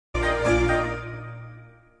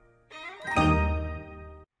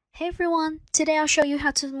Hey everyone, today I'll show you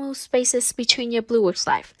how to move spaces between your Blueworks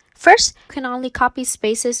Live. First, you can only copy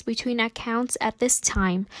spaces between accounts at this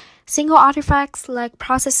time. Single artifacts like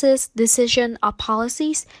processes, decision, or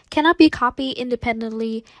policies cannot be copied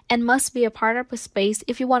independently and must be a part of a space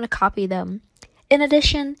if you want to copy them. In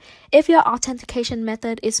addition, if your authentication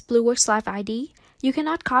method is Blueworks Live ID, you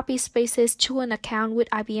cannot copy spaces to an account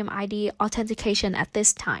with IBM ID authentication at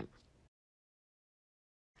this time.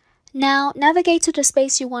 Now, navigate to the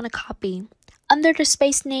space you want to copy. Under the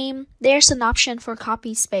space name, there's an option for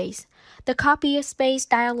copy space. The copy a space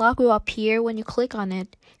dialog will appear when you click on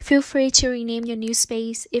it. Feel free to rename your new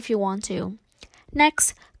space if you want to.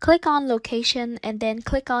 Next, click on location and then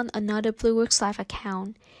click on another Blueworks Live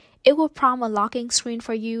account. It will prompt a login screen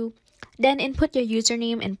for you. Then input your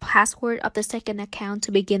username and password of the second account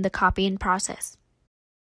to begin the copying process.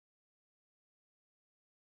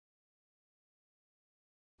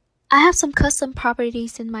 I have some custom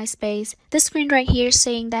properties in my space. This screen right here is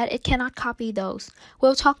saying that it cannot copy those.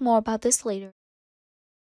 We'll talk more about this later.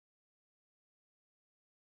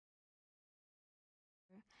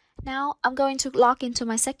 Now, I'm going to log into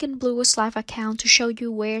my second Blueworks Live account to show you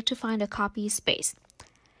where to find a copy space.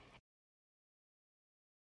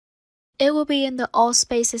 It will be in the All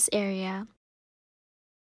Spaces area.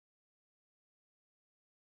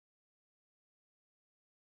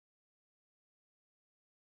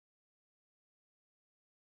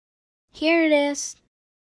 Here it is.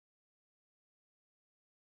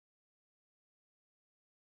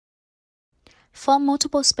 For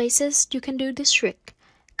multiple spaces, you can do this trick.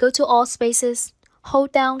 Go to All Spaces,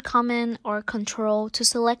 hold down Command or Control to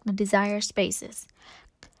select the desired spaces.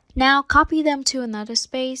 Now copy them to another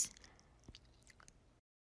space.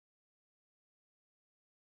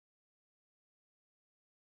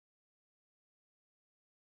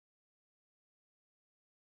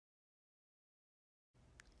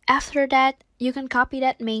 After that, you can copy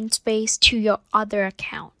that main space to your other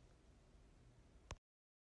account.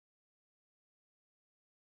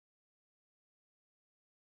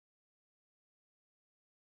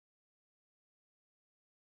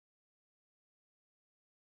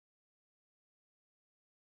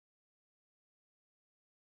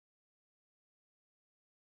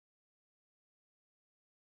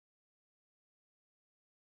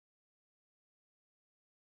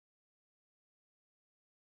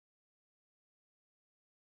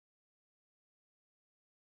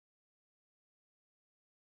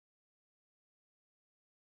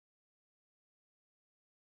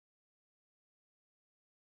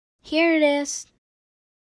 Here it is.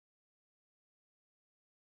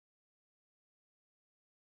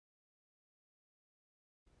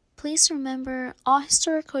 Please remember, all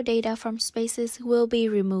historical data from spaces will be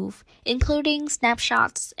removed, including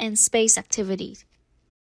snapshots and space activities.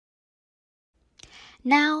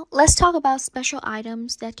 Now, let's talk about special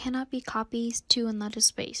items that cannot be copied to another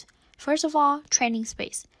space. First of all, training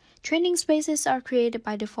space. Training spaces are created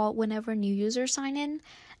by default whenever new users sign in.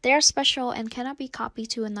 They are special and cannot be copied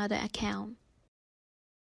to another account.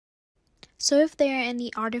 So if there are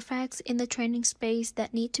any artifacts in the training space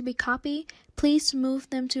that need to be copied, please move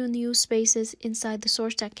them to new spaces inside the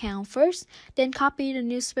source account first, then copy the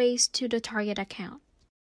new space to the target account.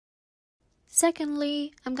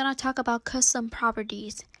 Secondly, I'm going to talk about custom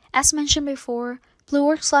properties. As mentioned before,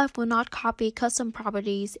 Blueworks Live will not copy custom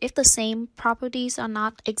properties if the same properties are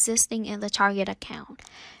not existing in the target account.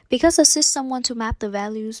 Because the system wants to map the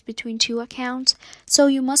values between two accounts, so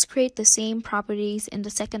you must create the same properties in the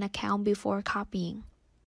second account before copying.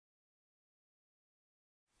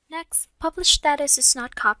 Next, published status is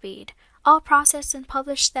not copied. All process and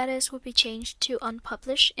published status will be changed to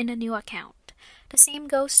unpublished in a new account. The same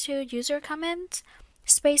goes to user comments,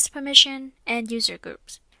 space permission, and user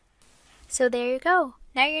groups. So there you go.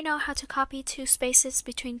 Now you know how to copy two spaces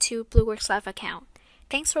between two Blueworks Live accounts.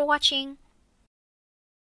 Thanks for watching.